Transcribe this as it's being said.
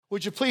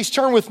Would you please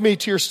turn with me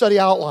to your study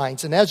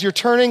outlines? And as you're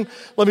turning,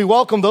 let me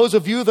welcome those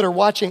of you that are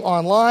watching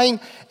online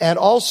and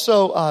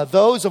also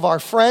those of our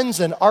friends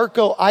in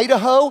Arco,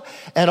 Idaho,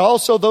 and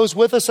also those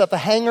with us at the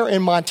hangar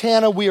in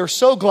Montana. We are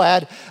so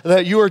glad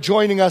that you are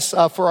joining us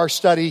for our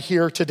study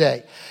here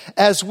today.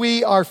 As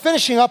we are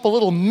finishing up a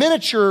little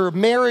miniature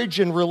marriage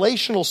and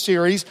relational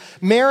series,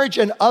 Marriage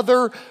and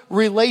Other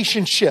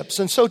Relationships.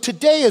 And so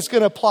today is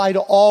going to apply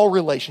to all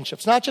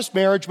relationships, not just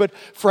marriage, but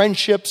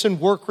friendships and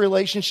work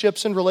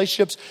relationships and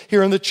relationships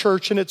here in the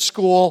church and at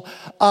school.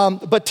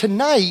 But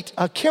tonight,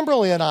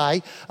 Kimberly and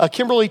I,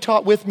 Kimberly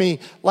taught with me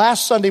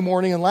last Sunday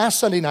morning and last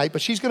Sunday night,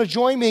 but she's going to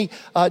join me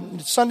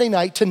Sunday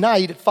night,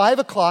 tonight at 5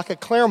 o'clock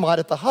at Claremont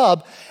at the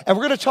Hub, and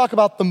we're going to talk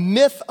about the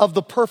myth of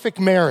the perfect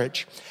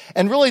marriage.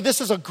 And really, this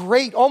is a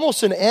great,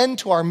 almost an end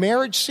to our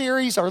marriage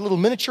series, our little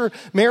miniature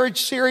marriage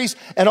series,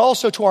 and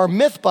also to our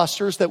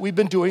Mythbusters that we've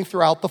been doing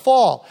throughout the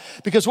fall.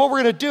 Because what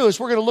we're going to do is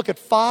we're going to look at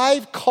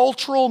 5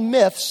 cultural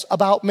myths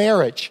about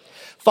marriage.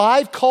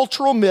 5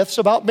 cultural myths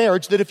about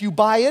marriage that if you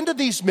buy into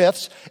these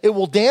myths, it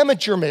will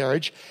damage your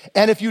marriage.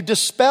 And if you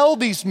dispel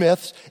these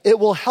myths, it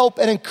will help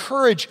and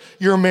encourage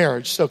your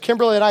marriage. So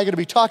Kimberly and I are going to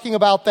be talking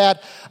about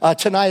that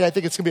tonight. I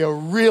think it's going to be a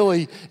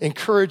really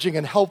encouraging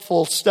and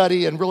helpful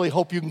study, and really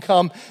hope you can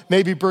come,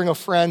 maybe bring a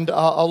friend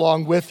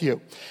along with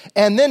you.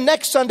 And then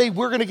next Sunday,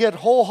 we're going to get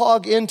whole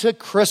hog into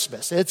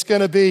Christmas. It's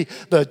going to be,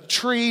 the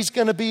tree's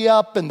going to be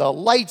up, and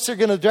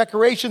the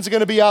decorations are going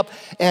to be up.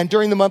 And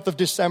during the month of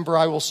December,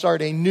 I will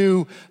start a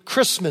new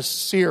Christmas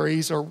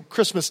series or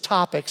Christmas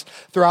topics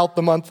throughout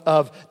the month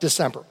of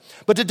December.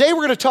 But today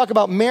we're going to talk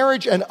about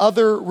marriage and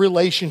other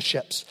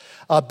relationships,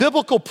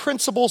 biblical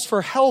principles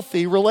for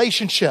healthy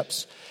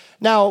relationships.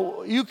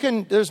 Now,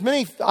 there's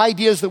many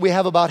ideas that we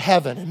have about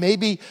heaven. And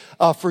maybe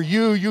for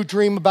you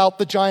dream about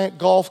the giant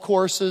golf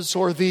courses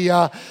or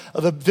the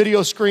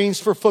video screens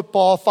for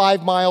football,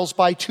 5 miles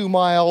by 2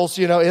 miles,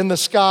 in the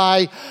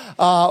sky,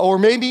 or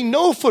maybe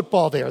no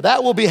football there.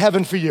 That will be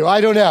heaven for you.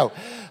 I don't know.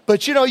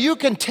 But you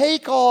can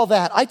take all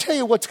that. I tell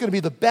you what's going to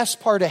be the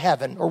best part of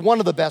heaven, or one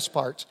of the best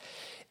parts,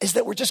 is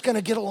that we're just going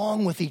to get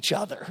along with each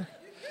other.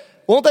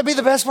 Won't that be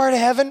the best part of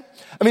heaven?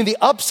 I mean, the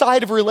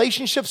upside of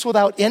relationships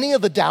without any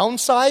of the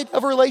downside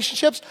of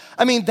relationships.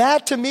 I mean,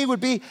 that to me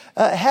would be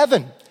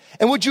heaven.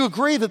 And would you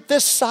agree that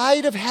this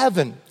side of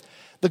heaven,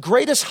 the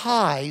greatest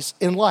highs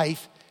in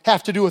life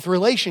have to do with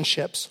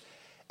relationships,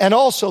 and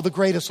also the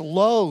greatest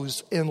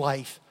lows in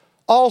life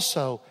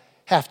also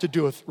have to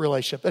do with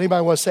relationship?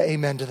 Anybody want to say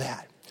amen to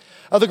that?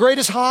 The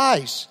greatest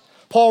highs.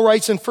 Paul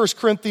writes in 1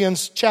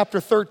 Corinthians chapter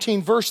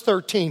 13, verse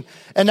 13,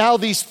 and now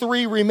these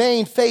 3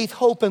 remain, faith,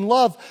 hope, and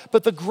love,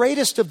 but the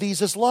greatest of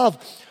these is love.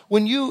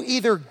 When you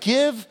either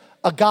give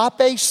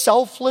agape,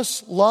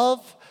 selfless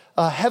love,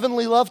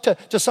 heavenly love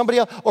to somebody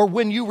else, or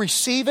when you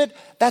receive it,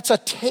 that's a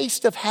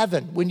taste of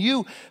heaven.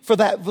 For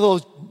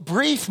those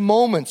brief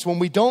moments when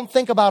we don't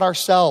think about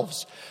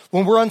ourselves,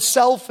 when we're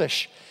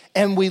unselfish,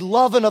 and we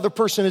love another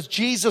person as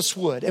Jesus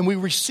would, and we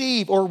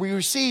receive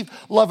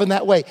love in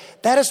that way.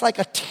 That is like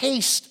a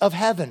taste of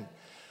heaven.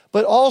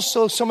 But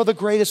also some of the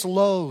greatest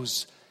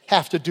lows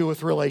have to do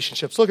with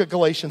relationships. Look at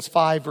Galatians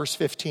 5, verse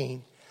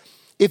 15.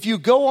 If you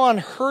go on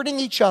hurting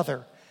each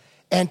other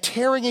and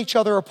tearing each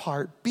other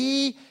apart,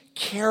 be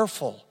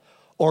careful,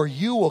 or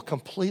you will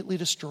completely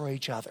destroy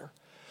each other.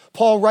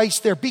 Paul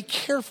writes there, be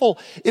careful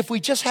if we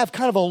just have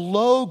kind of a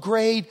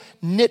low-grade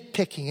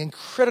nitpicking and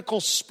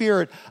critical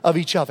spirit of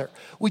each other.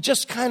 We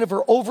just kind of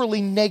are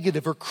overly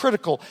negative or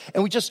critical,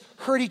 and we just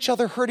hurt each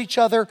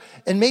other,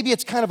 and maybe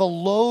it's kind of a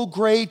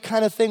low-grade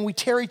kind of thing. We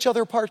tear each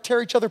other apart.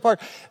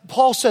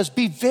 Paul says,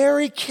 be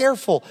very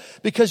careful,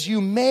 because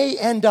we may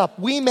end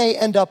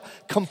up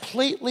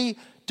completely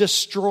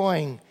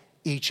destroying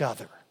each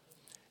other.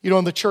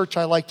 In the church,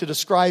 I like to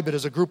describe it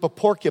as a group of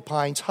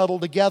porcupines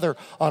huddled together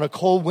on a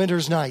cold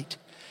winter's night.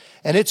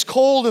 And it's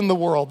cold in the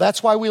world.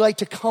 That's why we like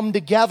to come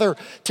together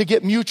to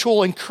get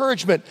mutual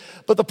encouragement.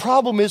 But the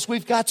problem is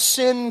we've got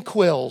sin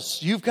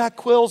quills. You've got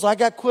quills, I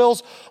got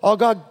quills, all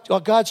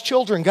God's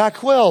children got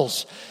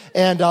quills.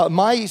 And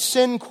my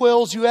sin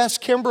quills, you ask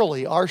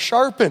Kimberly, are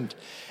sharpened.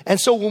 And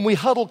so when we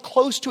huddle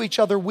close to each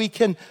other,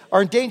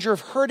 are in danger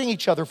of hurting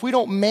each other. If we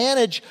don't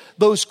manage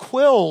those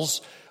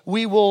quills,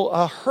 we will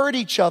hurt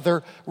each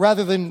other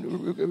rather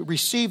than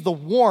receive the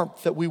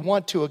warmth that we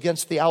want to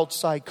against the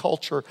outside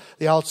culture,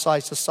 the outside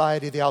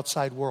society, the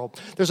outside world.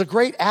 There's a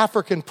great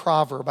African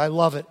proverb. I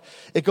love it.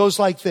 It goes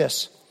like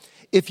this.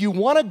 If you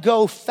want to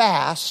go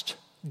fast,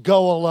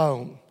 go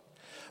alone.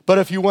 But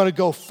if you want to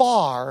go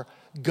far,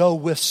 go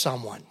with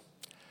someone.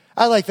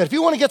 I like that. If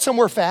you want to get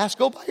somewhere fast,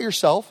 go by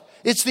yourself.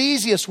 It's the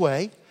easiest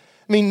way.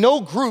 I mean,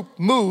 no group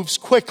moves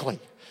quickly.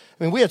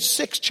 We had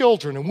 6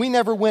 children, and we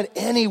never went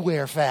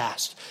anywhere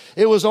fast.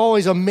 It was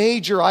always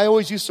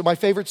my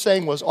favorite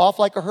saying was, off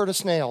like a herd of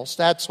snails.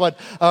 That's what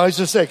I used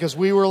to say, because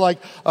we were like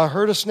a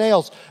herd of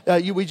snails.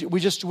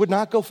 We just would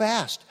not go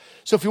fast.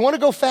 So if you want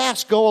to go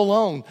fast, go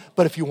alone.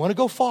 But if you want to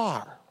go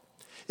far,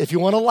 if you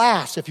want to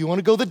last, if you want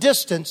to go the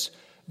distance,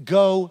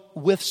 go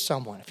with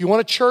someone. If you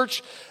want a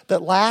church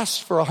that lasts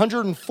for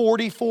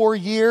 144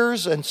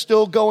 years and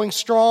still going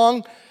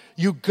strong,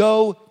 you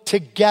go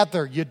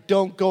together. You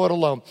don't go it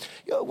alone.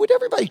 Would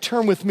everybody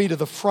turn with me to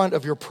the front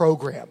of your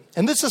program?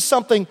 And this is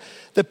something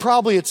that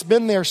probably it's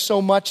been there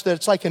so much that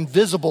it's like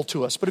invisible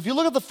to us. But if you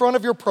look at the front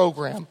of your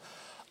program,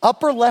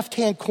 upper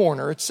left-hand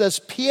corner, it says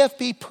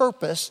PFB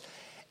Purpose,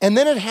 and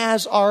then it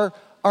has our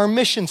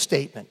mission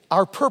statement,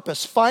 our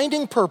purpose,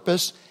 finding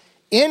purpose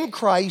in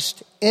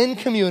Christ, in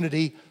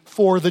community,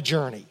 for the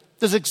journey.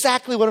 This is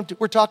exactly what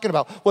we're talking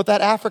about, what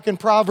that African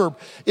proverb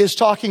is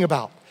talking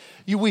about.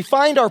 We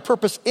find our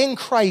purpose in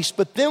Christ,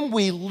 but then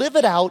we live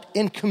it out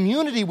in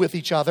community with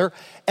each other,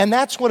 and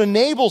that's what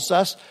enables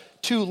us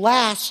to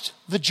last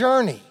the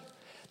journey.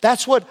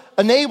 That's what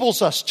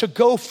enables us to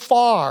go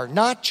far,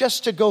 not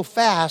just to go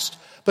fast,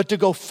 but to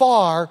go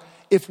far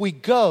if we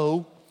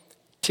go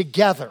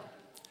together.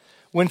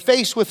 When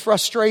faced with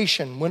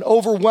frustration, when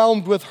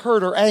overwhelmed with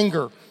hurt or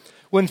anger,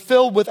 when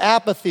filled with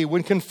apathy,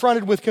 when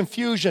confronted with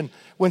confusion,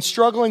 when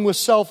struggling with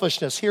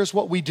selfishness, here's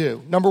what we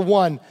do. Number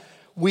one,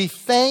 we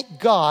thank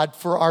God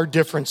for our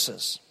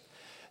differences.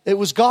 It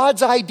was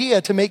God's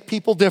idea to make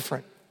people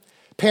different.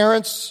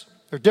 Parents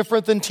are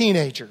different than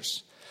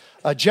teenagers.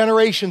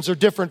 Generations are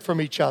different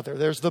from each other.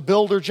 There's the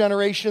builder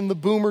generation, the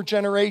boomer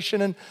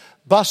generation, and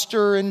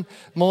Buster and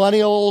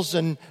millennials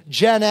and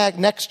Gen X,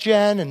 next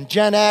gen and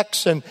Gen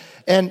X,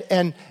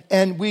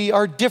 and we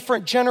are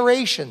different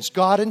generations.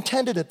 God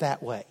intended it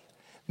that way.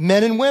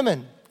 Men and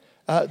women,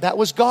 that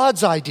was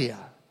God's idea.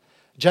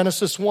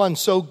 Genesis 1,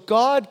 so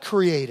God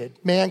created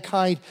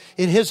mankind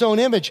in his own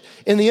image.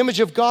 In the image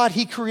of God,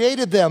 he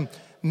created them.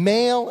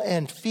 Male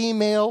and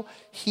female,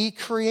 he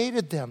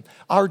created them.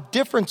 Our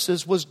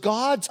differences was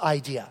God's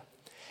idea.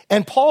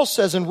 And Paul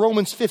says in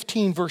Romans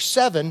 15, verse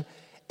 7,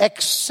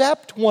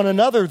 accept one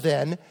another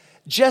then,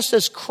 just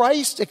as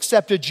Christ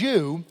accepted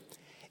you,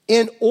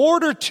 in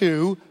order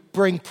to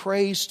bring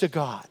praise to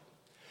God.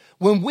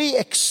 When we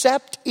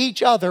accept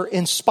each other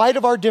in spite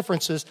of our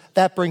differences,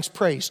 that brings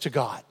praise to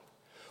God.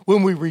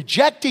 When we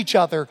reject each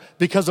other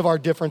because of our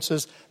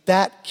differences,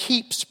 that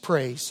keeps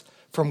praise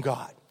from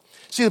God.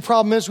 See, the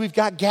problem is we've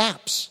got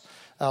gaps.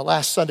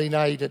 Last Sunday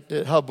night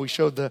at Hub, we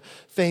showed the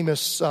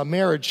famous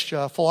marriage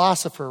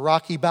philosopher,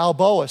 Rocky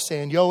Balboa,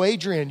 saying, yo,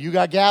 Adrian, you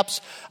got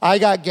gaps, I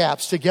got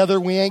gaps. Together,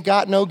 we ain't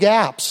got no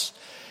gaps.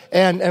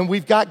 And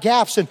we've got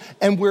gaps,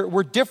 and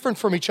we're different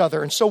from each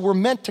other. And so we're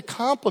meant to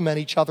complement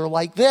each other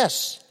like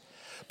this.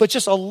 But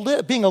just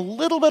being a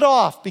little bit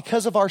off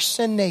because of our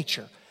sin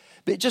nature.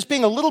 Just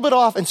being a little bit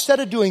off,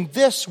 instead of doing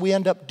this, we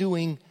end up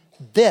doing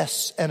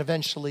this, and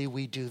eventually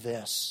we do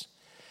this.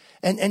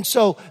 And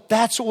so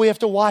that's what we have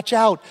to watch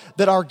out,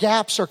 that our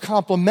gaps are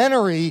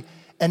complementary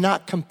and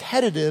not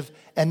competitive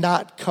and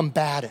not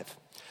combative.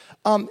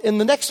 In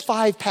the next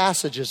 5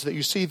 passages that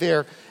you see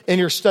there in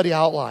your study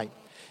outline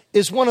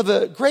is one of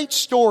the great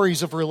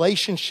stories of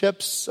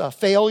relationships,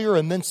 failure,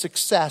 and then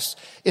success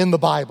in the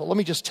Bible. Let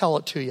me just tell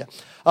it to you.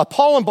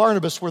 Paul and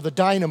Barnabas were the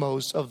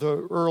dynamos of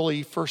the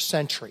early first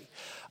century.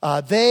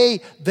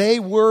 They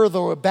were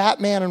the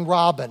Batman and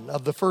Robin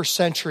of the first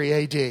century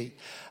AD.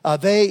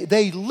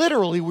 They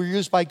literally were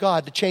used by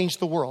God to change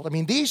the world. I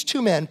mean, these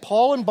two men,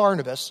 Paul and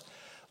Barnabas,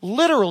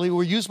 literally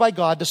were used by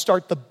God to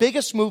start the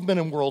biggest movement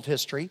in world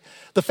history,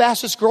 the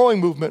fastest growing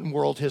movement in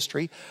world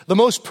history, the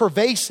most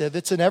pervasive.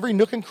 It's in every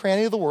nook and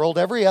cranny of the world,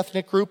 every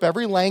ethnic group,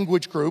 every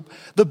language group.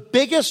 The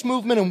biggest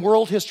movement in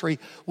world history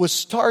was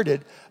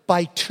started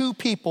by two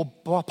people,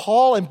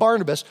 Paul and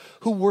Barnabas,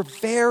 who were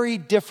very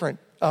different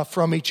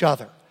from each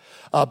other.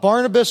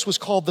 Barnabas was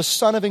called the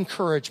son of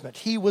encouragement.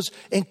 He was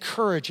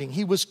encouraging.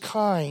 He was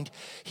kind.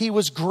 He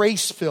was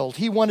grace-filled.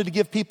 He wanted to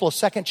give people a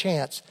second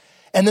chance.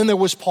 And then there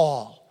was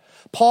Paul.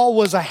 Paul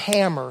was a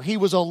hammer. He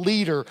was a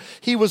leader.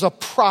 He was a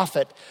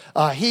prophet.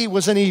 He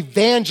was an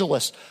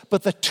evangelist.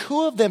 But the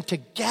two of them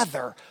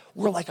together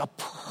were like a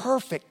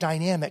perfect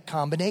dynamic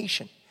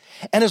combination.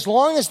 And as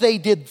long as they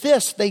did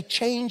this, they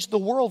changed the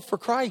world for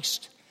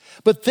Christ.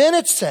 But then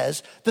it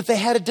says that they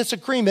had a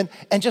disagreement,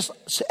 and just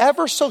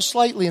ever so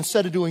slightly,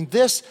 instead of doing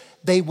this,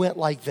 they went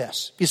like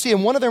this. You see,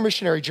 in one of their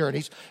missionary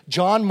journeys,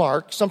 John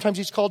Mark, sometimes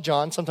he's called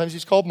John, sometimes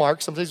he's called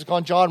Mark, sometimes he's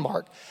called John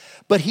Mark,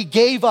 but he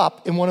gave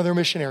up in one of their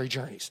missionary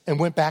journeys and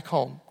went back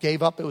home.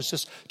 Gave up, it was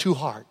just too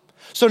hard.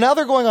 So now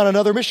they're going on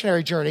another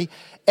missionary journey,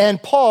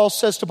 and Paul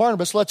says to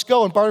Barnabas, let's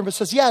go. And Barnabas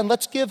says, yeah, and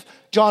let's give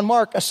John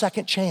Mark a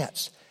second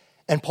chance.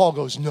 And Paul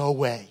goes, no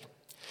way.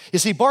 You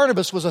see,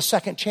 Barnabas was a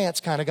second chance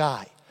kind of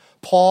guy.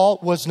 Paul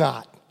was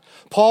not.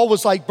 Paul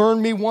was like,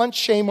 burn me once,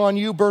 shame on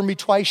you. Burn me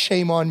twice,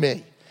 shame on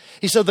me.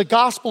 He said the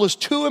gospel is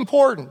too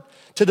important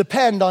to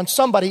depend on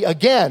somebody,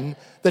 again,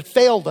 that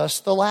failed us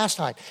the last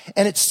time.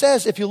 And it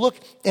says, if you look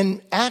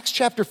in Acts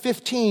chapter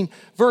 15,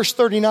 verse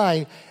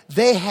 39,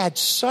 they had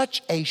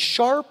such a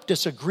sharp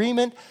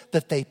disagreement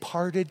that they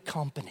parted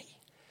company.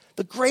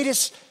 The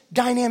greatest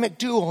dynamic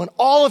duo in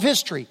all of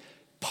history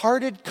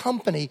parted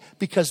company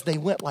because they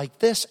went like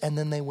this and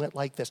then they went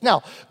like this.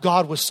 Now,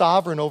 God was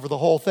sovereign over the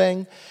whole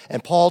thing,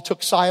 and Paul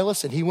took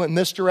Silas and he went in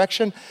this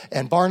direction,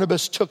 and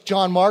Barnabas took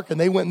John Mark and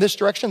they went in this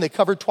direction. They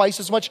covered twice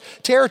as much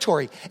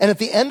territory. And at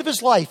the end of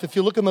his life, if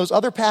you look in those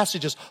other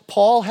passages,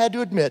 Paul had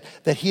to admit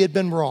that he had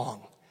been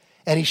wrong.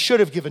 And he should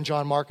have given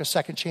John Mark a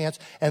second chance,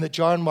 and that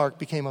John Mark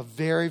became a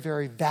very,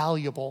 very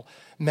valuable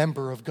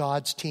member of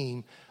God's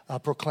team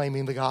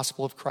proclaiming the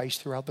gospel of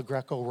Christ throughout the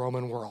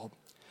Greco-Roman world.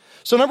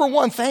 So number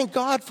one, thank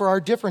God for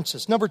our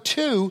differences. Number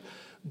two,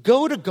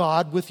 go to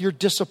God with your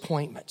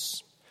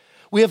disappointments.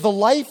 We have the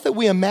life that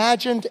we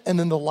imagined and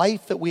then the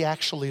life that we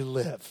actually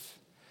live.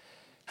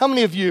 How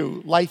many of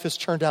you, life has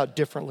turned out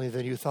differently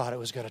than you thought it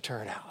was going to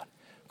turn out?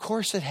 Of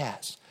course it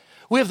has.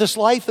 We have this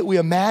life that we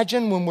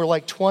imagine when we're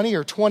like 20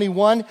 or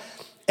 21,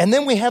 and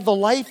then we have the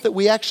life that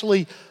we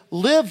actually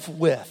live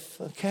with,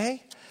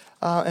 okay?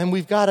 And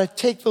we've got to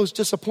take those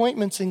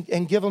disappointments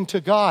and give them to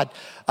God.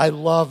 I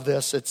love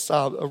this. It's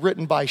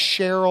written by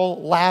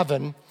Cheryl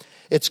Lavin.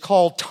 It's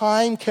called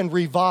Time Can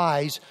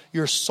Revise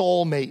Your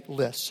Soulmate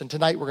List. And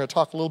tonight we're going to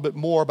talk a little bit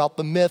more about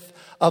the myth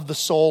of the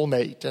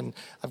soulmate. And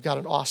I've got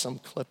an awesome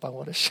clip I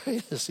want to show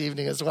you this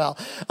evening as well.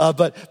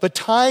 But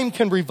time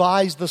can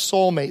revise the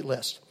soulmate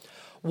list.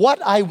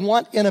 What I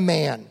want in a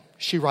man,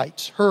 she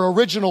writes, her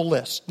original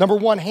list. Number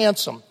one,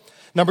 handsome.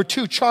 Number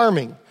two,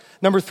 charming.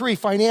 Number three,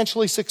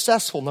 financially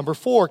successful. Number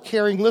four,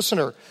 caring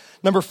listener.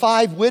 Number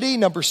five, witty.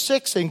 Number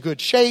six, in good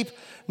shape.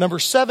 Number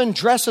seven,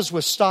 dresses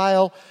with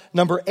style.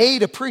 Number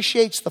eight,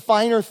 appreciates the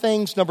finer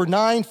things. Number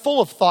nine, full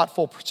of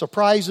thoughtful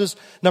surprises.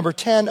 Number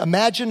 10,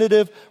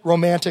 imaginative,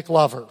 romantic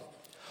lover.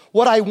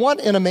 What I want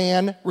in a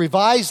man,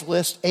 revised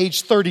list,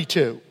 age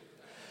 32.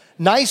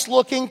 Nice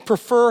looking,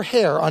 prefer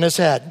hair on his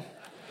head.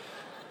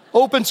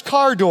 Opens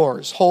car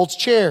doors, holds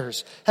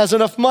chairs, has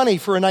enough money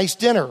for a nice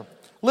dinner,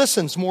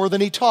 listens more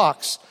than he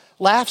talks,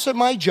 laughs at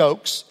my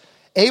jokes,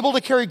 able to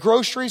carry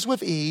groceries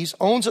with ease,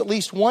 owns at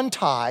least one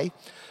tie,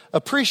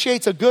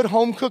 appreciates a good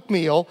home-cooked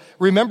meal,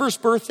 remembers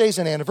birthdays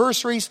and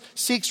anniversaries,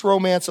 seeks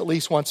romance at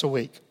least once a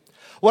week.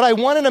 What I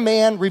want in a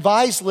man,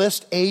 revised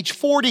list, age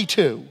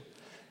 42.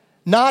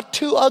 Not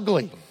too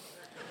ugly.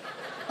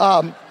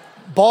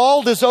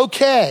 Bald is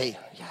okay.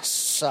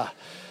 Yes.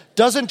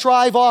 Doesn't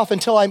drive off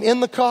until I'm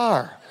in the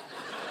car.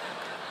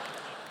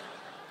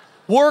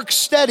 Works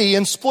steady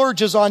and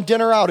splurges on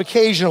dinner out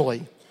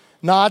occasionally.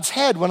 Nods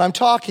head when I'm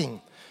talking.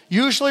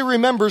 Usually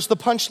remembers the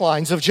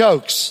punchlines of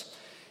jokes.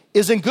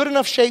 Is in good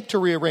enough shape to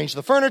rearrange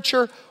the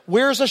furniture.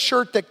 Wears a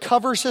shirt that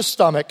covers his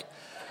stomach.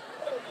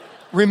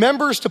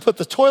 Remembers to put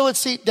the toilet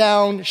seat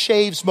down.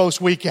 Shaves most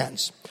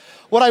weekends.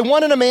 What I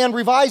want in a man,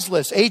 revised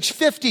list, age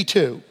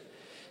 52.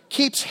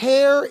 Keeps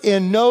hair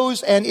in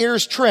nose and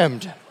ears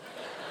trimmed.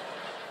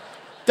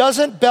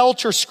 Doesn't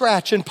belch or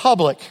scratch in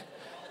public.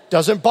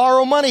 Doesn't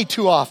borrow money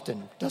too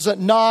often. Doesn't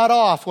nod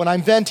off when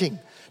I'm venting.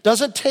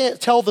 Doesn't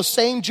tell the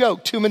same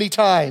joke too many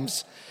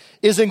times.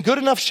 Is in good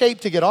enough shape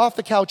to get off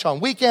the couch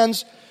on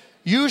weekends.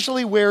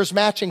 Usually wears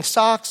matching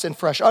socks and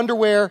fresh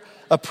underwear.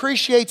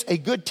 Appreciates a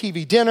good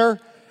TV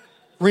dinner.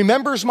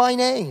 Remembers my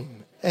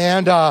name.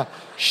 And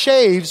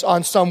shaves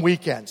on some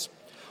weekends.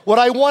 What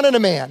I want in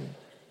a man.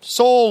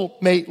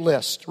 Soulmate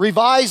list.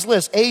 Revised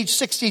list, age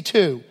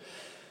 62.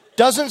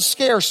 Doesn't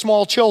scare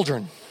small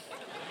children.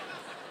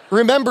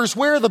 Remembers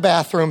where the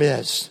bathroom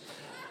is.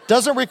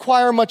 Doesn't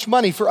require much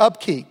money for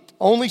upkeep.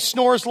 Only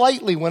snores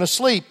lightly when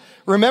asleep.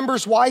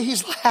 Remembers why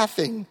he's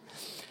laughing.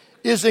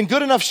 Is in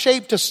good enough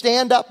shape to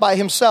stand up by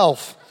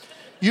himself.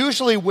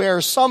 Usually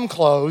wears some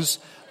clothes.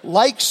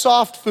 Likes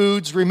soft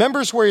foods.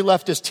 Remembers where he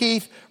left his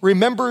teeth.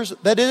 Remembers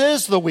that it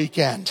is the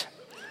weekend.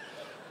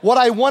 What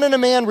I want in a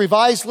man,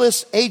 revised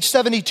list, age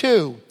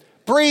 72.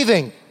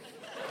 Breathing.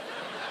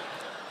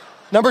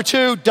 Number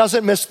two,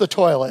 doesn't miss the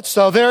toilet.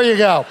 So there you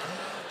go.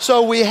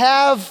 So we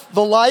have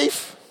the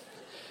life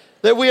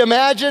that we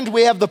imagined.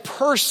 We have the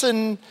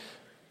person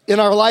in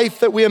our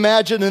life that we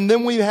imagined. And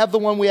then we have the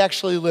one we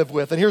actually live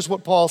with. And here's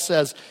what Paul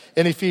says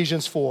in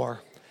Ephesians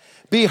 4.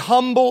 Be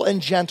humble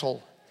and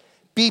gentle.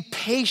 Be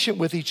patient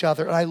with each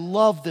other. And I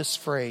love this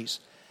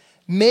phrase.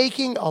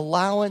 Making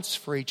allowance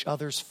for each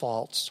other's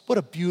faults. What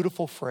a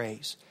beautiful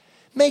phrase.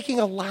 Making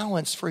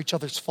allowance for each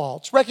other's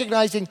faults.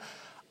 Recognizing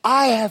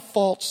I have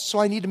faults, so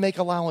I need to make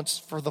allowance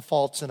for the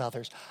faults in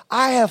others.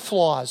 I have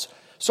flaws,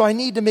 so I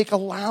need to make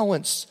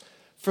allowance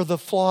for the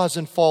flaws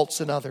and faults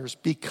in others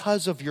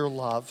because of your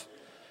love.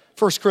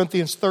 1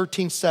 Corinthians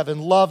 13:7,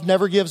 love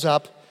never gives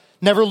up,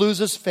 never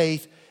loses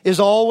faith, is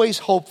always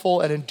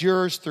hopeful, and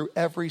endures through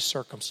every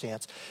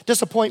circumstance.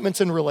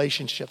 Disappointments in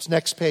relationships.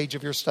 Next page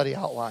of your study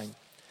outline.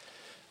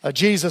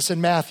 Jesus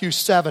in Matthew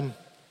 7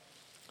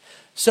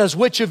 says,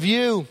 which of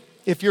you,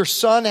 if your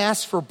son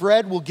asks for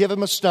bread, will give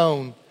him a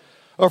stone?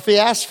 Or if he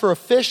asks for a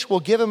fish, will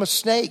give him a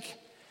snake?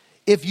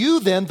 If you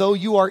then, though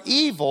you are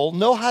evil,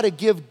 know how to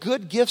give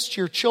good gifts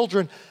to your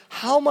children,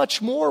 how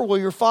much more will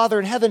your Father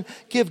in heaven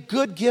give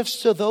good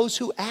gifts to those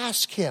who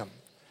ask him?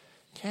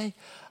 Okay?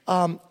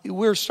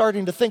 we're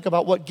starting to think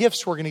about what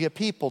gifts we're going to get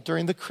people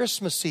during the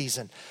Christmas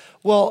season.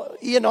 Well,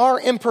 in our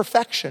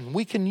imperfection,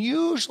 we can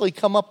usually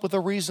come up with a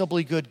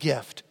reasonably good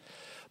gift.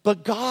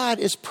 But God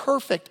is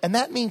perfect, and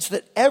that means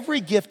that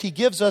every gift He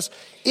gives us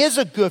is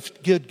a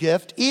good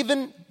gift,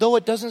 even though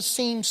it doesn't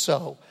seem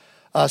so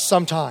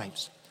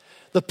sometimes.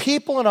 The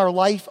people in our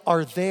life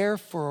are there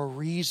for a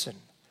reason.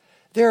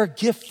 They're a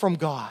gift from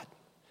God.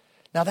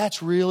 Now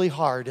that's really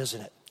hard, isn't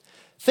it?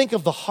 Think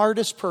of the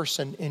hardest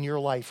person in your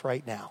life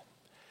right now.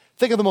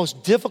 Think of the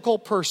most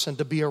difficult person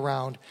to be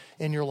around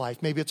in your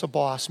life. Maybe it's a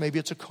boss, maybe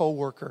it's a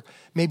coworker,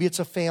 maybe it's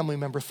a family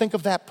member. Think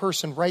of that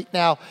person right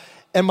now.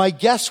 And my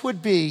guess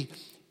would be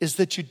is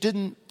that you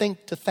didn't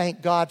think to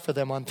thank God for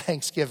them on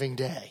Thanksgiving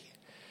Day.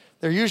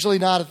 They're usually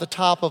not at the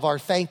top of our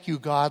thank you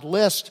God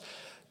list,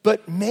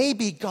 but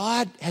maybe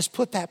God has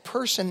put that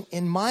person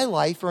in my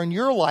life or in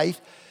your life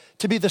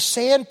to be the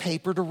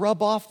sandpaper to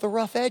rub off the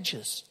rough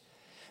edges.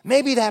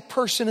 Maybe that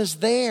person is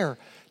there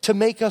to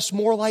make us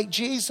more like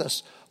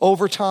Jesus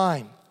over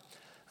time.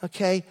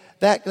 Okay?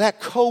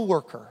 That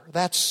coworker,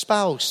 that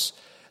spouse,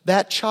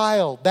 that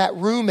child, that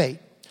roommate.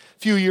 A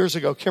few years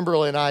ago,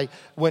 Kimberly and I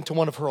went to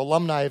one of her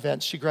alumni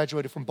events. She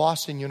graduated from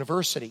Boston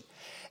University.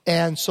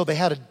 And so they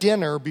had a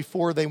dinner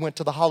before they went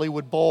to the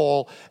Hollywood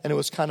Bowl, and it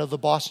was kind of the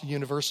Boston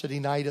University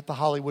night at the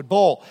Hollywood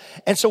Bowl.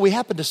 And so we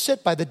happened to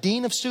sit by the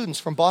dean of students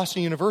from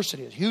Boston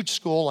University, a huge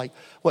school, like,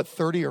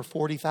 30 or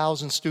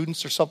 40,000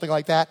 students or something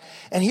like that.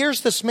 And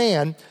here's this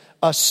man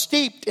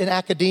steeped in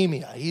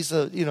academia. He's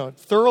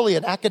thoroughly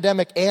an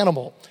academic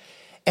animal.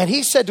 And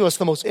he said to us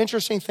the most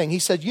interesting thing. He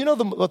said, you know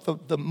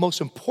the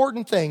most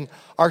important thing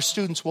our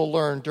students will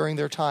learn during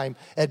their time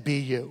at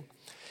BU?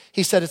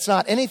 He said, it's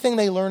not anything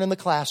they learn in the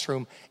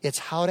classroom. It's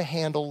how to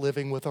handle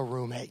living with a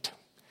roommate.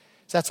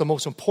 So that's the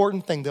most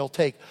important thing they'll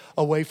take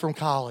away from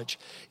college,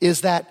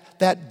 is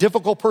that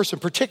difficult person,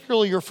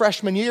 particularly your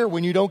freshman year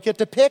when you don't get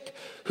to pick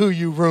who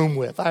you room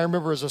with. I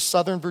remember as a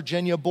Southern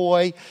Virginia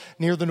boy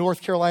near the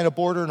North Carolina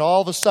border, and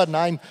all of a sudden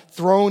I'm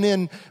thrown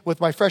in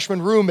with my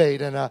freshman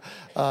roommate and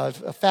a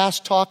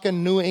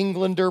fast-talking New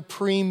Englander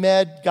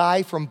pre-med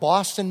guy from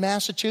Boston,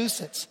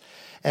 Massachusetts.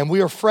 And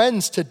we are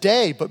friends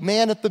today, but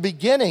man, at the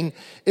beginning,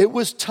 it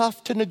was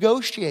tough to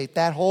negotiate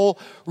that whole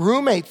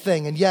roommate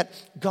thing. And yet,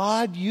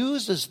 God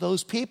uses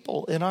those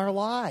people in our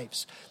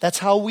lives. That's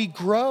how we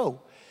grow.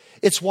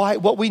 It's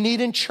what we need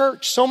in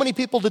church. So many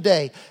people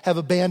today have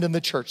abandoned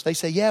the church. They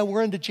say, yeah,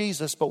 we're into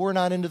Jesus, but we're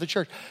not into the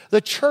church. The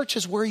church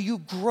is where you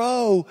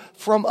grow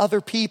from other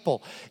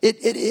people.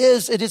 It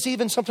is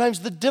even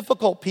sometimes the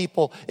difficult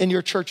people in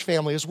your church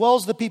family, as well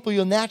as the people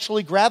you'll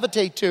naturally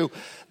gravitate to.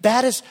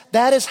 That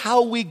is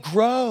how we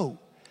grow.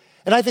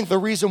 And I think the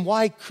reason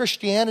why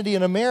Christianity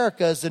in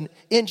America is an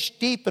inch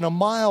deep and a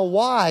mile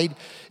wide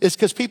is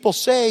because people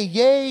say,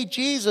 yay,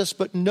 Jesus,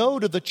 but no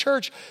to the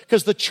church,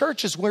 because the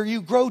church is where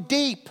you grow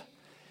deep.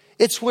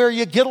 It's where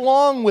you get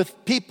along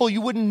with people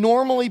you wouldn't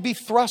normally be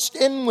thrust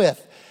in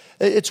with.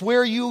 It's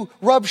where you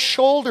rub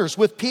shoulders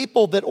with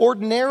people that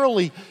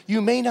ordinarily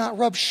you may not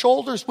rub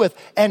shoulders with.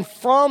 And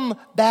from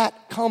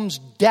that comes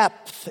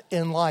depth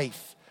in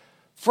life.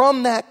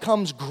 From that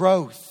comes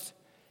growth.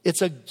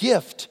 It's a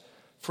gift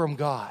from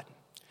God.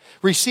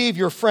 Receive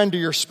your friend or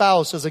your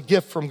spouse as a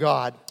gift from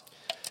God.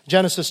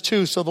 Genesis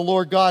 2, so the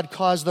Lord God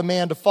caused the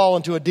man to fall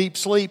into a deep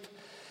sleep.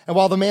 And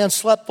while the man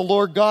slept, the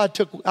Lord God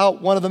took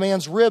out one of the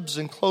man's ribs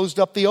and closed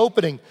up the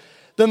opening.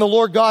 Then the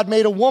Lord God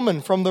made a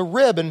woman from the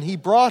rib, and He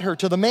brought her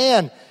to the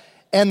man.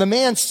 And the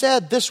man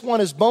said, this one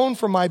is bone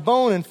from my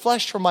bone and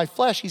flesh from my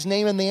flesh. He's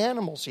naming the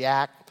animals,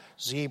 yak,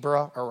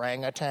 zebra,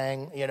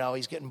 orangutan.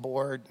 He's getting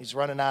bored. He's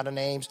running out of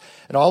names.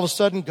 And all of a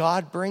sudden,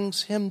 God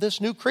brings him this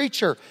new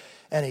creature.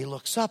 And he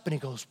looks up and he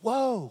goes,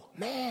 whoa,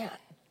 man.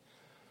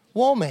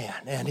 Whoa, man.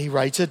 And he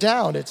writes it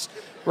down. It's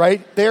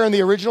right there in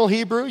the original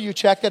Hebrew. You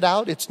check it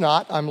out. It's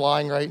not. I'm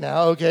lying right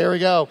now. Okay, here we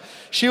go.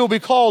 She will be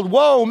called,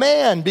 whoa,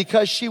 man,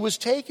 because she was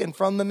taken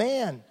from the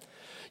man.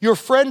 Your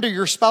friend or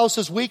your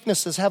spouse's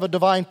weaknesses have a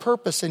divine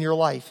purpose in your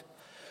life.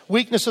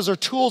 Weaknesses are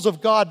tools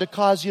of God to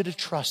cause you to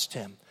trust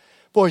Him.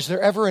 Boy, is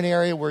there ever an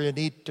area where you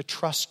need to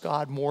trust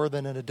God more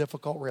than in a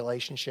difficult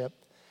relationship?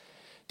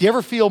 Do you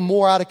ever feel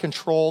more out of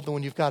control than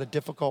when you've got a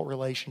difficult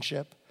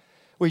relationship?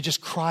 Where you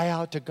just cry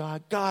out to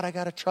God, God, I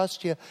got to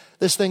trust you.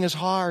 This thing is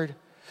hard.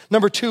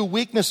 Number 2,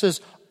 weaknesses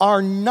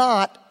are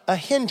not a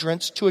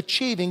hindrance to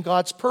achieving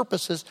God's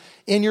purposes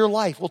in your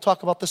life. We'll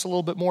talk about this a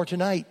little bit more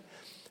tonight.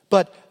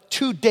 But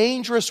 2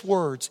 dangerous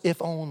words,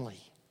 if only.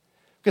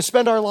 We can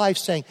spend our life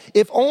saying,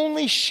 if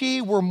only she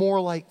were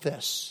more like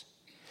this.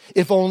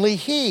 If only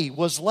he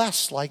was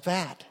less like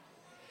that.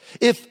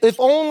 If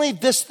only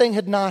this thing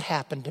had not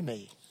happened to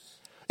me.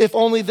 If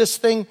only this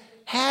thing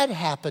had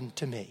happened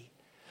to me.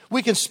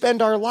 We can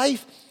spend our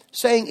life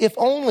saying, if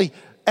only.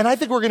 And I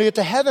think we're going to get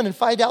to heaven and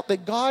find out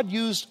that God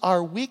used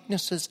our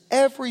weaknesses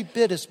every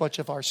bit as much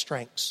of our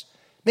strengths.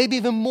 Maybe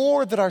even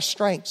more than our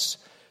strengths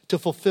to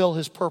fulfill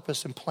His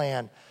purpose and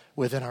plan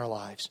within our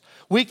lives.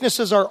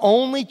 Weaknesses are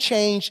only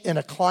changed in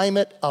a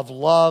climate of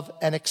love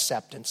and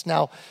acceptance.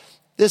 Now,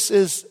 this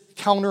is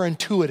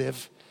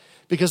counterintuitive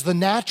Because the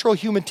natural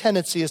human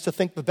tendency is to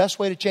think the best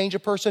way to change a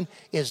person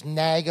is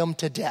nag them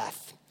to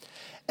death.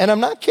 And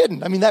I'm not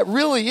kidding. I mean, that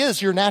really is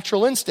your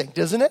natural instinct,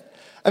 isn't it?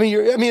 I mean,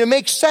 it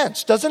makes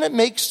sense. Doesn't it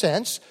make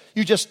sense?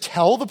 You just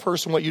tell the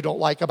person what you don't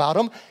like about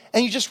them,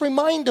 and you just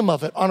remind them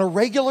of it on a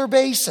regular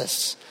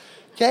basis.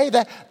 Okay,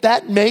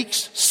 that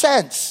makes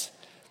sense.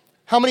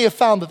 How many have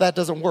found that that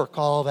doesn't work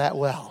all that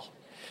well?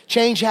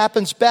 Change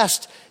happens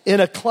best in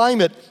a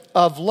climate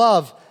of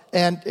love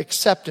and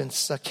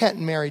acceptance. Kent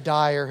and Mary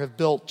Dyer have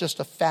built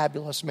just a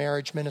fabulous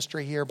marriage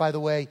ministry here. By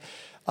the way,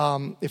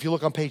 if you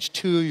look on page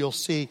 2, you'll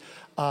see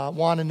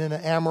Juan and Nina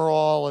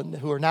Amaral,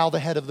 who are now the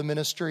head of the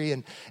ministry,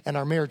 and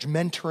our marriage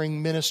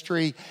mentoring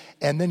ministry.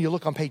 And then you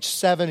look on page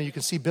 7, and you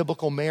can see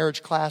biblical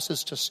marriage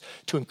classes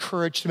to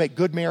encourage, to make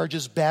good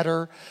marriages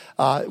better.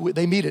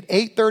 They meet at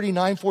 8:30,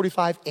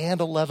 9:45, and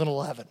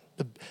 11:11.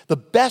 The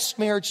best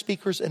marriage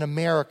speakers in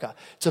America.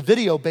 It's a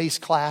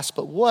video-based class,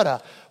 but what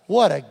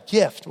a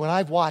gift. When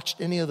I've watched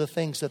any of the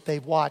things that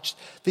they've watched,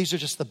 these are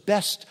just the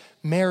best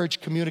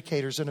marriage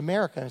communicators in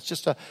America. It's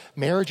just a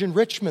marriage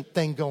enrichment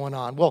thing going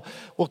on. Well,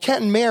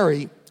 Kent and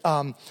Mary,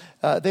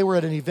 they were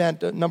at an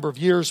event a number of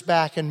years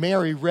back, and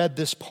Mary read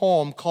this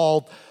poem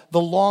called "The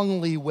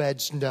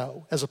Longlyweds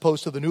Know," as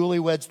opposed to the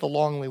newlyweds, the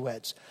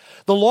longlyweds.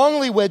 The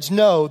longlyweds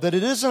know that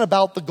it isn't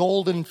about the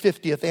golden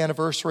 50th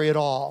anniversary at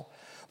all,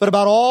 but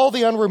about all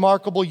the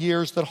unremarkable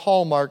years that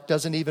Hallmark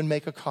doesn't even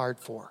make a card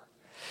for.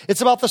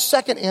 It's about the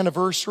second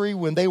anniversary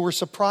when they were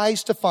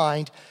surprised to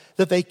find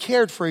that they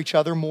cared for each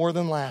other more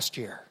than last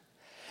year.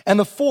 And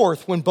the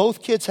fourth when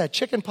both kids had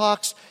chicken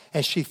pox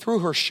and she threw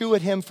her shoe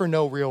at him for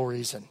no real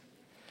reason.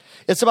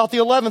 It's about the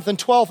 11th and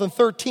 12th and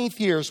 13th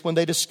years when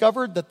they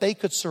discovered that they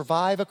could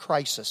survive a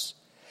crisis.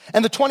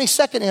 And the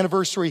 22nd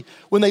anniversary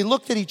when they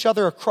looked at each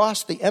other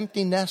across the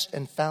empty nest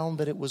and found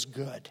that it was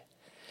good.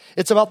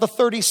 It's about the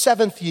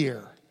 37th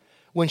year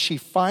when she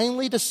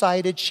finally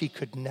decided she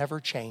could never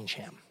change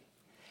him.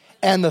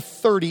 And the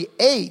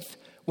 38th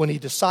when he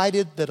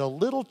decided that a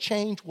little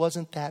change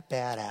wasn't that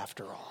bad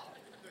after all.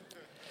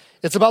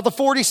 It's about the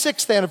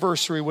 46th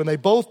anniversary when they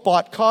both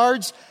bought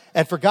cards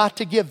and forgot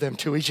to give them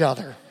to each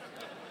other.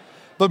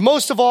 But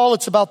most of all,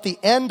 it's about the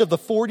end of the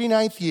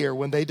 49th year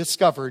when they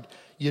discovered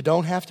you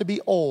don't have to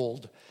be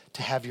old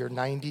to have your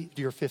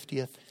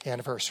 50th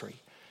anniversary.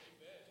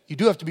 You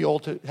do have to be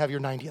old to have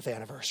your 90th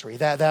anniversary.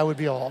 That would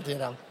be old, you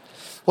know.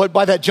 What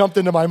by that jumped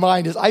into my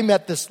mind is I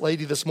met this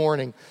lady this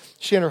morning.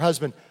 She and her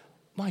husband,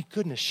 my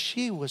goodness,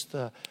 she was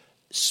the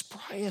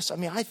spryest. I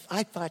mean,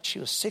 I thought she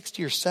was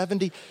 60 or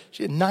 70.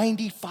 She's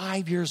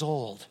 95 years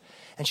old.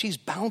 And she's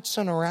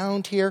bouncing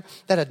around here.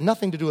 That had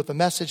nothing to do with the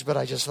message, but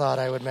I just thought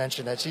I would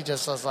mention it. She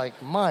just was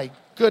like, my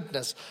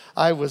goodness,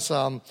 I was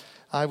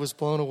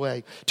blown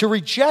away. To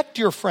reject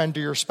your friend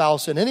or your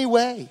spouse in any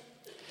way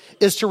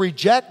is to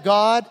reject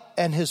God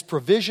and His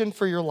provision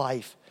for your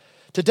life.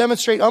 To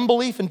demonstrate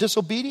unbelief and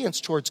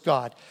disobedience towards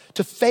God.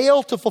 To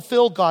fail to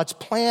fulfill God's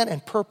plan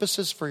and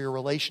purposes for your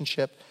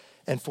relationship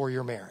and for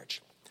your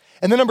marriage.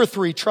 And then number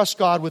 3, trust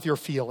God with your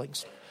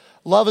feelings.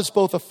 Love is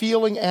both a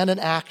feeling and an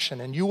action.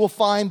 And you will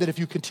find that if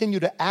you continue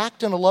to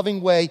act in a loving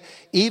way,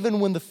 even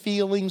when the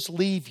feelings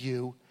leave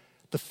you,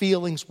 the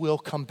feelings will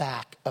come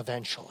back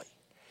eventually.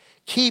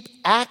 Keep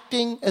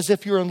acting as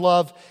if you're in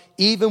love,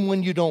 even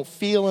when you don't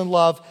feel in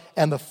love,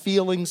 and the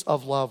feelings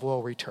of love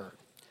will return.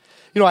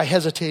 You know, I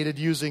hesitated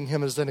using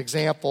him as an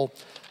example.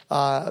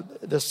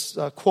 This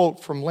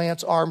quote from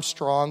Lance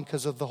Armstrong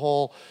because of the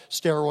whole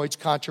steroids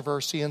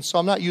controversy. And so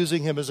I'm not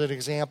using him as an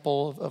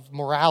example of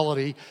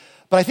morality.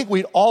 But I think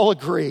we'd all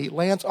agree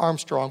Lance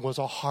Armstrong was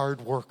a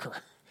hard worker.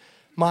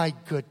 My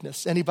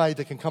goodness. Anybody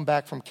that can come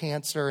back from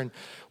cancer and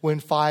win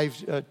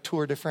 5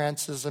 Tour de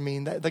France's, I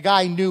mean, the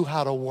guy knew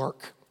how to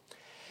work.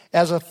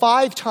 As a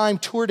 5-time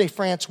Tour de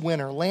France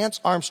winner, Lance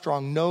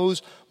Armstrong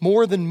knows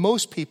more than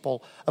most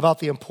people about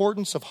the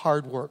importance of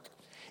hard work.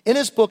 In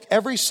his book,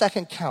 Every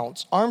Second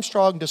Counts,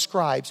 Armstrong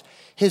describes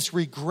his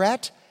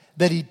regret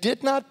that he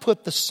did not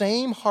put the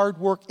same hard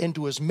work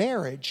into his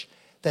marriage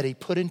that he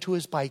put into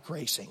his bike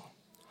racing.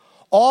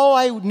 All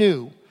I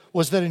knew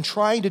was that in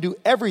trying to do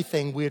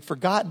everything, we had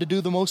forgotten to do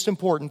the most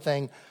important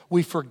thing.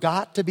 We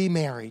forgot to be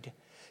married.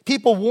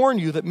 People warn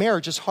you that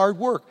marriage is hard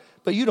work,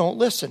 but you don't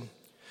listen.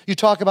 You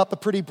talk about the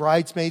pretty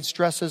bridesmaids'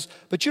 dresses,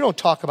 but you don't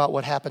talk about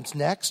what happens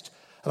next,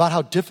 about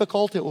how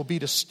difficult it will be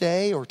to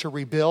stay or to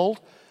rebuild.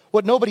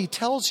 What nobody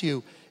tells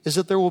you is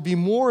that there will be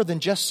more than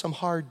just some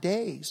hard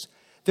days.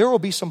 There will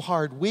be some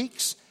hard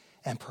weeks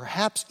and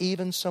perhaps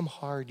even some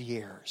hard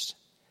years.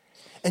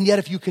 And yet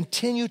if you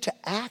continue to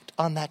act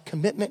on that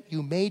commitment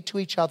you made to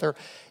each other,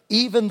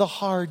 even the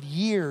hard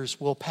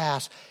years will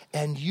pass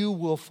and you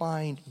will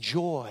find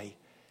joy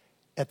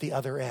at the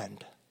other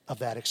end of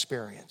that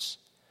experience.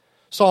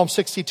 Psalm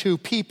 62,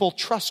 people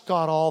trust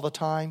God all the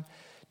time.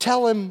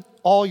 Tell Him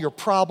all your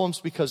problems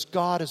because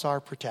God is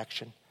our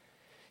protection.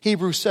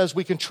 Hebrews says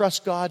we can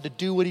trust God to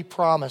do what He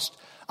promised.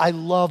 I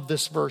love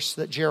this verse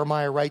that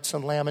Jeremiah writes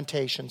in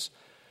Lamentations.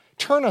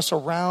 Turn us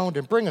around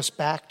and bring us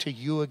back to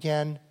you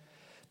again.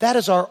 That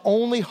is our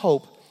only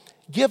hope.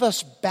 Give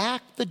us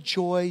back the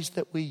joys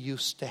that we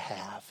used to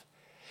have.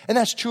 And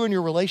that's true in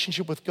your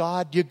relationship with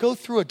God. You go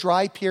through a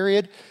dry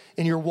period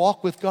in your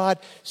walk with God,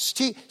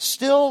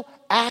 still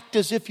act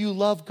as if you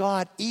love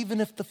God, even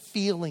if the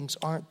feelings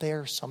aren't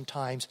there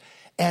sometimes.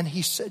 And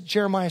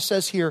Jeremiah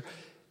says here,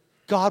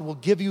 God will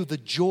give you the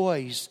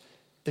joys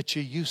that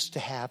you used to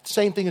have. The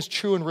same thing is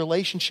true in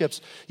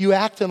relationships. You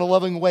act in a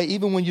loving way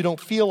even when you don't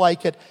feel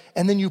like it,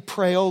 and then you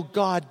pray, oh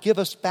God, give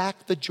us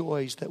back the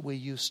joys that we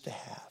used to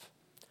have.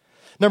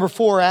 Number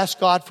 4, ask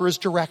God for his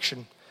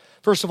direction.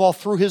 First of all,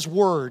 through his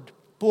word.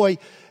 Boy,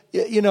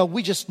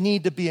 we just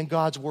need to be in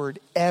God's word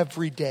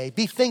every day.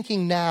 Be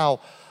thinking now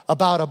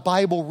about a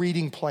Bible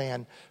reading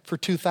plan for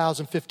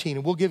 2015.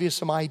 And we'll give you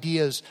some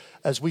ideas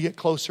as we get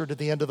closer to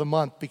the end of the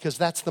month, because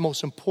that's the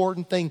most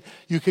important thing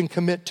you can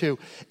commit to.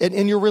 And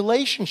in your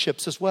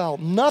relationships as well,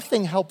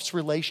 nothing helps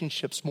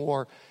relationships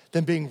more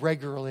than being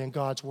regularly in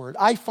God's word.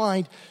 I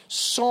find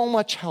so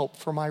much help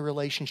for my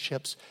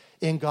relationships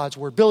in God's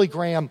word. Billy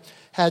Graham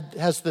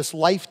has this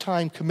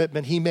lifetime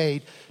commitment he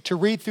made to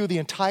read through the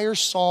entire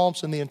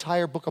Psalms and the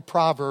entire book of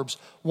Proverbs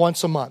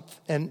once a month.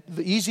 And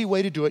the easy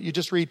way to do it, you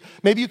just read,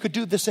 maybe you could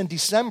do this in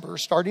December,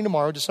 starting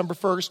tomorrow, December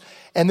 1st,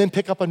 and then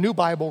pick up a new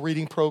Bible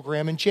reading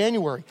program in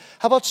January.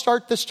 How about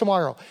start this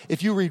tomorrow?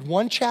 If you read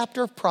 1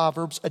 chapter of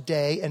Proverbs a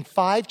day and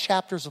 5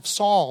 chapters of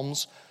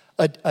Psalms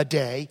a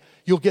day,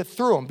 you'll get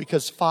through them,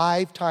 because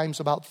 5 times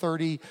about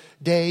 30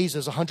 days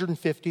is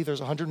 150.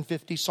 There's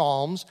 150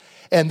 Psalms.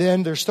 And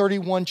then there's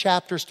 31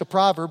 chapters to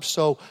Proverbs.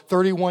 So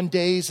 31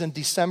 days in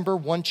December,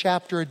 1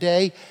 chapter a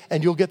day,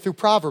 and you'll get through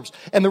Proverbs.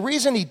 And the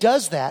reason he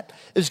does that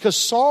is because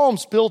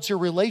Psalms builds your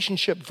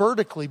relationship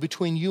vertically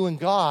between you and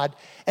God,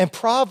 and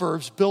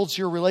Proverbs builds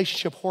your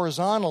relationship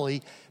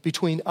horizontally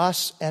between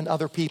us and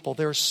other people.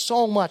 There's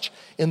so much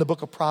in the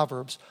book of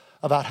Proverbs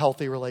about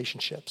healthy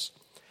relationships.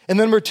 And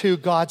then number 2,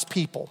 God's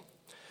people.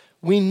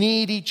 We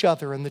need each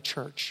other in the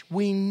church.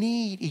 We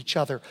need each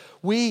other.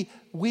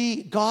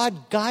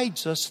 God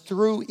guides us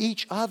through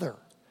each other.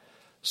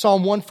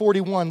 Psalm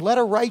 141, let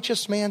a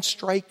righteous man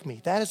strike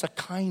me. That is a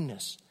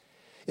kindness.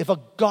 If a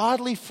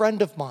godly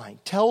friend of mine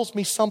tells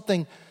me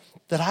something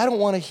that I don't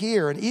want to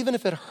hear, and even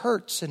if it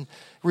hurts and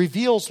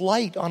reveals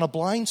light on a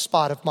blind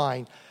spot of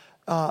mine,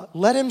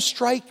 let him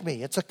strike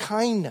me. It's a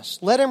kindness.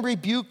 Let him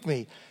rebuke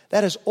me.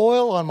 That is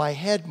oil on my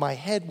head. My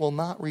head will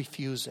not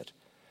refuse it.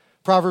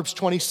 Proverbs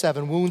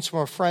 27, wounds from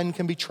a friend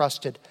can be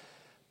trusted,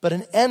 but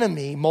an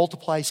enemy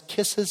multiplies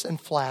kisses and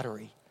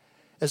flattery.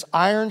 As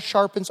iron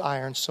sharpens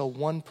iron, so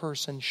one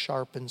person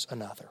sharpens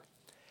another.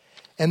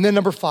 And then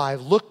number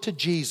 5, look to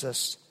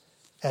Jesus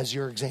as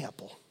your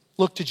example.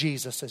 Look to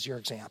Jesus as your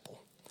example.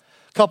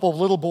 A couple of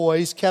little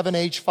boys, Kevin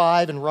age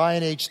 5 and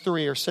Ryan age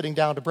 3, are sitting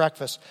down to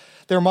breakfast.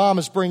 Their mom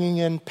is bringing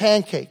in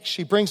pancakes.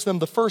 She brings them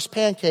the first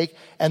pancake,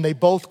 and they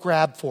both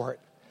grab for it.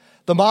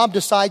 The mom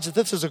decides that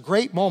this is a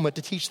great moment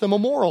to teach them a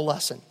moral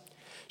lesson.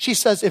 She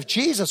says if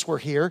Jesus were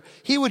here,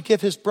 he would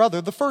give his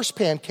brother the first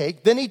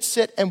pancake, then he'd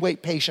sit and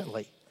wait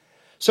patiently.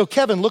 So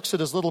Kevin looks at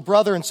his little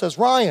brother and says,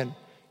 Ryan,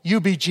 you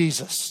be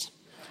Jesus.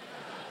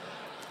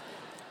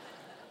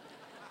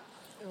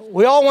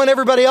 We all want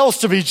everybody else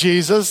to be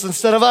Jesus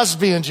instead of us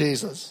being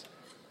Jesus.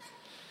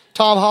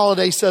 Tom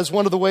Holliday says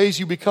one of the ways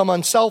you become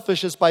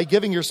unselfish is by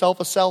giving yourself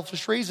a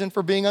selfish reason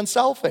for being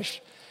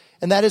unselfish.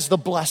 And that is the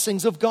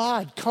blessings of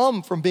God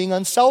come from being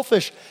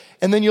unselfish.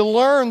 And then you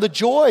learn the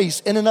joys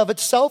in and of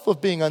itself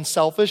of being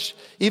unselfish,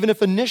 even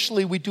if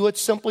initially we do it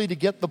simply to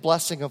get the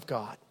blessing of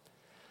God.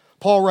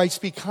 Paul writes,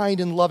 be kind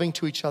and loving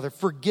to each other.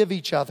 Forgive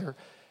each other,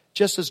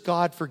 just as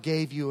God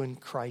forgave you in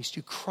Christ.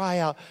 You cry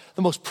out.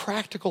 The most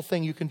practical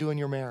thing you can do in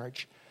your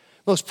marriage,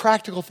 the most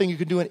practical thing you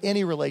can do in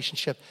any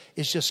relationship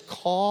is just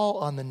call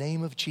on the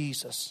name of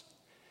Jesus.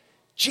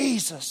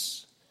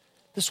 Jesus,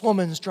 this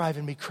woman's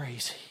driving me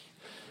crazy.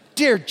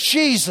 Dear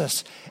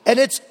Jesus. And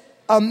it's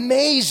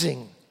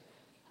amazing.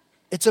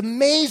 It's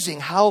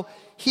amazing how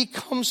he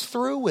comes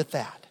through with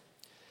that.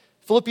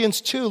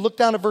 Philippians 2, look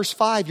down at verse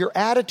 5. Your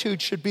attitude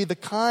should be the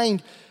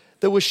kind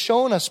that was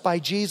shown us by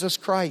Jesus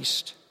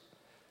Christ.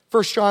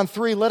 1 John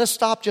 3, let us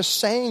stop just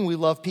saying we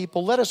love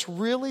people. Let us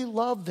really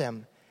love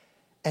them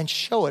and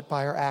show it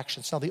by our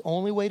actions. Now, the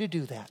only way to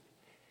do that,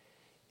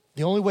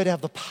 the only way to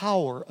have the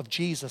power of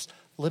Jesus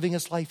living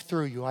his life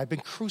through you. I've been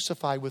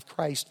crucified with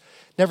Christ.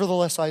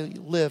 Nevertheless, I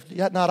live.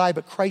 Yet not I,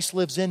 but Christ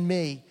lives in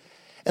me.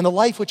 And the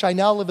life which I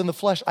now live in the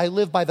flesh, I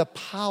live by the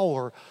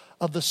power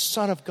of the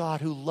Son of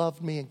God who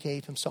loved me and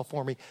gave himself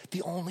for me.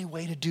 The only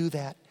way to do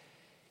that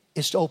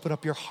is to open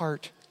up your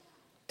heart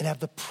and have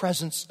the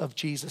presence of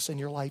Jesus in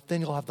your life.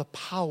 Then you'll have the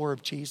power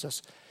of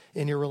Jesus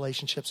in your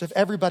relationships. If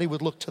everybody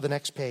would look to the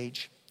next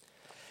page,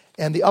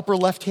 and the upper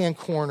left-hand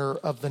corner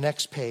of the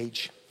next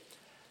page,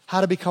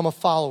 how to become a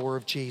follower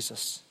of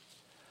Jesus.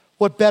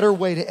 What better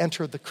way to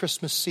enter the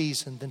Christmas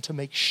season than to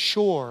make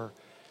sure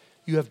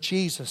you have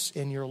Jesus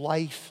in your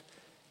life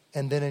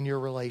and then in your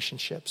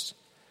relationships.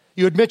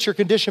 You admit your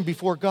condition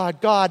before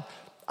God. God,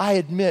 I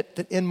admit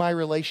that in my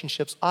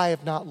relationships, I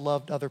have not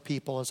loved other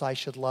people as I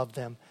should love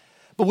them.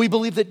 But we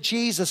believe that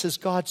Jesus is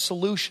God's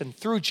solution.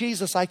 Through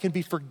Jesus, I can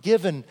be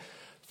forgiven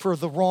for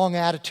the wrong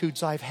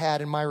attitudes I've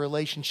had in my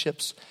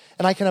relationships.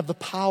 And I can have the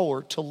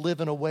power to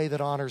live in a way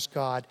that honors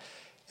God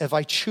if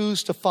I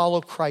choose to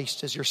follow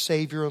Christ as your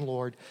Savior and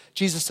Lord.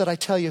 Jesus said, I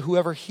tell you,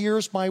 whoever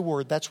hears my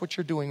word, that's what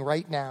you're doing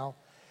right now,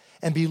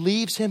 and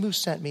believes him who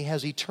sent me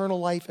has eternal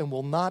life and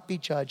will not be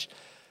judged,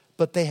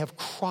 but they have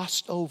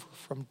crossed over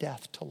from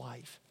death to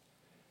life.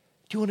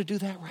 Do you want to do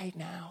that right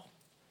now?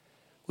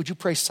 Would you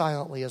pray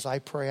silently as I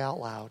pray out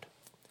loud?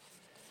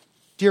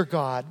 Dear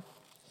God,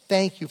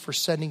 thank you for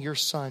sending your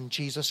Son,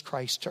 Jesus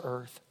Christ, to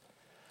earth.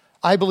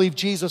 I believe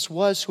Jesus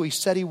was who he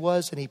said he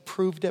was, and he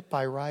proved it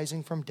by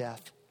rising from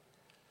death.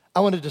 I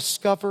want to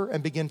discover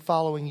and begin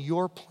following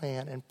your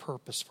plan and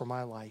purpose for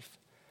my life.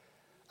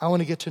 I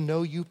want to get to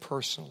know you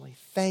personally.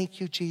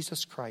 Thank you,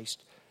 Jesus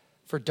Christ,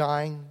 for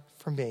dying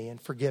for me and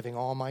forgiving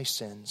all my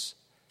sins.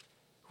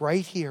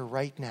 Right here,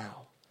 right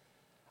now,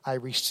 I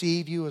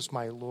receive you as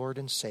my Lord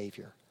and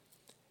Savior.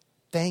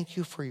 Thank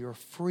you for your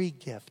free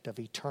gift of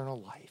eternal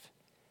life.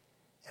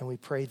 And we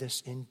pray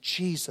this in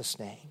Jesus'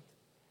 name.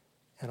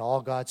 And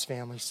all God's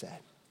family said,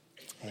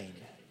 amen.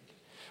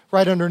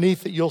 Right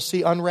underneath it, you'll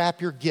see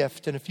unwrap your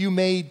gift. And if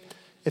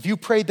you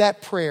prayed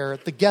that prayer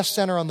at the guest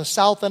center on the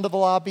south end of the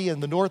lobby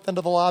and the north end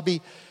of the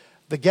lobby,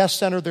 the guest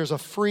center, there's a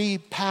free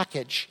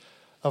package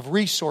of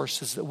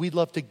resources that we'd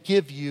love to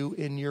give you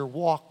in your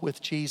walk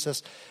with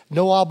Jesus.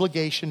 No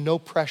obligation, no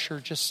pressure.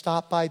 Just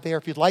stop by there.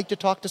 If you'd like to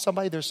talk to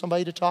somebody, there's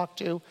somebody to talk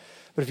to.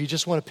 But if you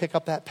just want to pick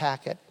up that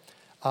packet,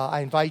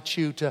 I invite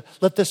you to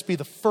let this be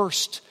the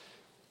first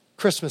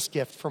Christmas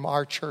gift from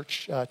our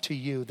church to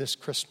you this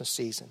Christmas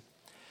season.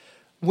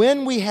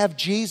 When we have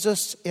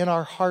Jesus in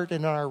our heart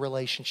and in our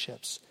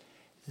relationships,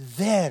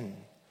 then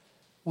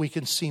we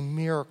can see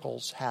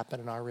miracles happen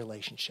in our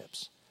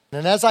relationships.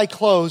 And as I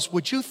close,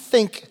 would you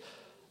think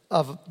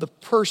of the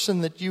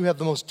person that you have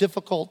the most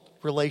difficult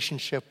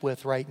relationship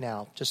with right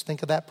now? Just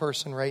think of that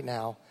person right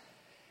now.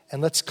 And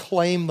let's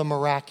claim the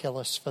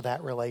miraculous for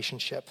that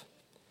relationship.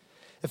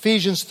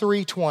 Ephesians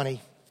 3:20.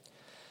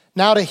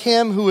 Now to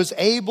him who is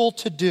able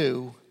to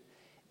do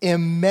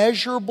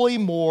immeasurably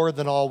more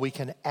than all we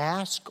can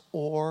ask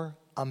or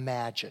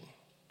imagine,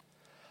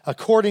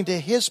 according to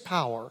his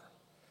power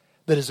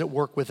that is at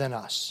work within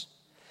us.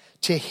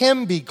 To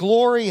him be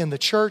glory in the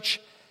church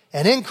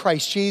and in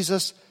Christ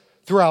Jesus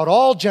throughout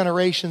all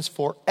generations,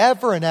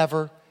 forever and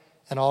ever.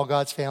 And all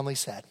God's family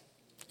said,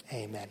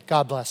 amen.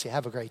 God bless you.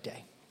 Have a great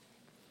day.